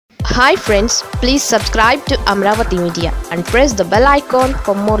Hi friends, please subscribe to Amaravathi Media and press the bell icon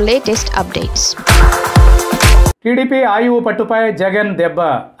for more latest updates. TDP ఆయువు పట్టుపై జగన్ దెబ్బ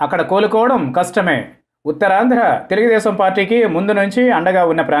అక్కడ కోలుకోవడం కష్టమే. ఉత్తరాంధ్ర తెలుగుదేశం పార్టీకి ముందు నుంచి అండగా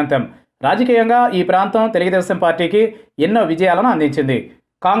ఉన్న ప్రాంతం. రాజకీయంగా ఈ ప్రాంతం తెలుగుదేశం పార్టీకి ఎన్నో విజయాలను అందించింది.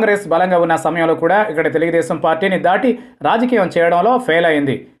 కాంగ్రెస్ బలంగా ఉన్న సమయంలో కూడా ఇక్కడ తెలుగుదేశం పార్టీని దాటి రాజకీయం చేయడంలో ఫెయిల్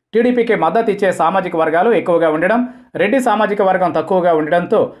అయింది. టీడీపీకి మద్దతు ఇచ్చే సామాజిక వర్గాలు ఎక్కువగా ఉండడం, రెడ్డి సామాజిక వర్గం తక్కువగా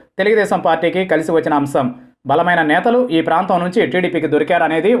ఉండడంతో తెలుగుదేశం పార్టీకి కలిసి వచ్చిన అంశం. బలమైన నేతలు ఈ ప్రాంతం నుంచి టీడీపీకి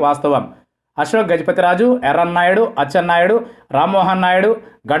దొరికారనేది వాస్తవం. అశోక్ గజపతిరాజు, ఎర్రన్నాయుడు, అచ్చెన్నాయుడు, రామ్మోహన్ నాయుడు,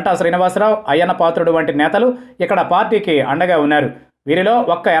 గంటా శ్రీనివాసరావు, అయ్యన్న పాత్రుడు వంటి నేతలు ఇక్కడ పార్టీకి అండగా ఉన్నారు. వీరిలో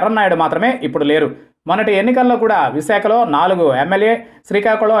ఒక్క ఎర్రన్నాయుడు మాత్రమే ఇప్పుడు లేరు. మొన్నటి ఎన్నికల్లో కూడా విశాఖలో 4 ఎమ్మెల్యే,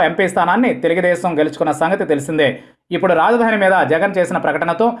 శ్రీకాకుళం ఎంపీ స్థానాన్ని తెలుగుదేశం గెలుచుకున్న సంగతి తెలిసిందే. ఇప్పుడు రాజధాని మీద జగన్ చేసిన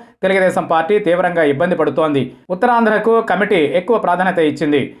ప్రకటనతో తెలుగుదేశం పార్టీ తీవ్రంగా ఇబ్బంది పడుతోంది. ఉత్తరాంధ్రకు కమిటీ ఎక్కువ ప్రాధాన్యత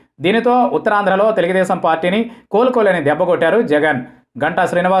ఇచ్చింది. దీనితో ఉత్తరాంధ్రలో తెలుగుదేశం పార్టీని కోలుకోలేని దెబ్బకొట్టారు జగన్. గంటా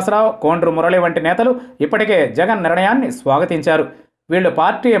శ్రీనివాసరావు, కోండ్రు మురళి వంటి నేతలు ఇప్పటికే జగన్ నిర్ణయాన్ని స్వాగతించారు. వీళ్ళు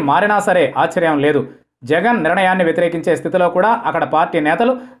పార్టీ మారినా సరే ఆశ్చర్యం లేదు. జగన్ నిర్ణయాన్ని వ్యతిరేకించే స్థితిలో కూడా అక్కడ పార్టీ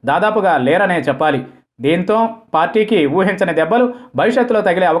నేతలు దాదాపుగా లేరనే చెప్పాలి. దీంతో పార్టీకి ఊహించని దెబ్బలు భవిష్యత్తులో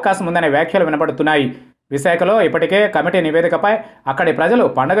తగిలే అవకాశం ఉందనే వ్యాఖ్యలు వినపడుతున్నాయి. విశాఖలో ఇప్పటికే కమిటీ నివేదికపై అక్కడి ప్రజలు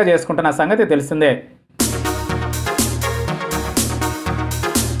పండగ చేసుకుంటున్న సంగతి తెలిసిందే.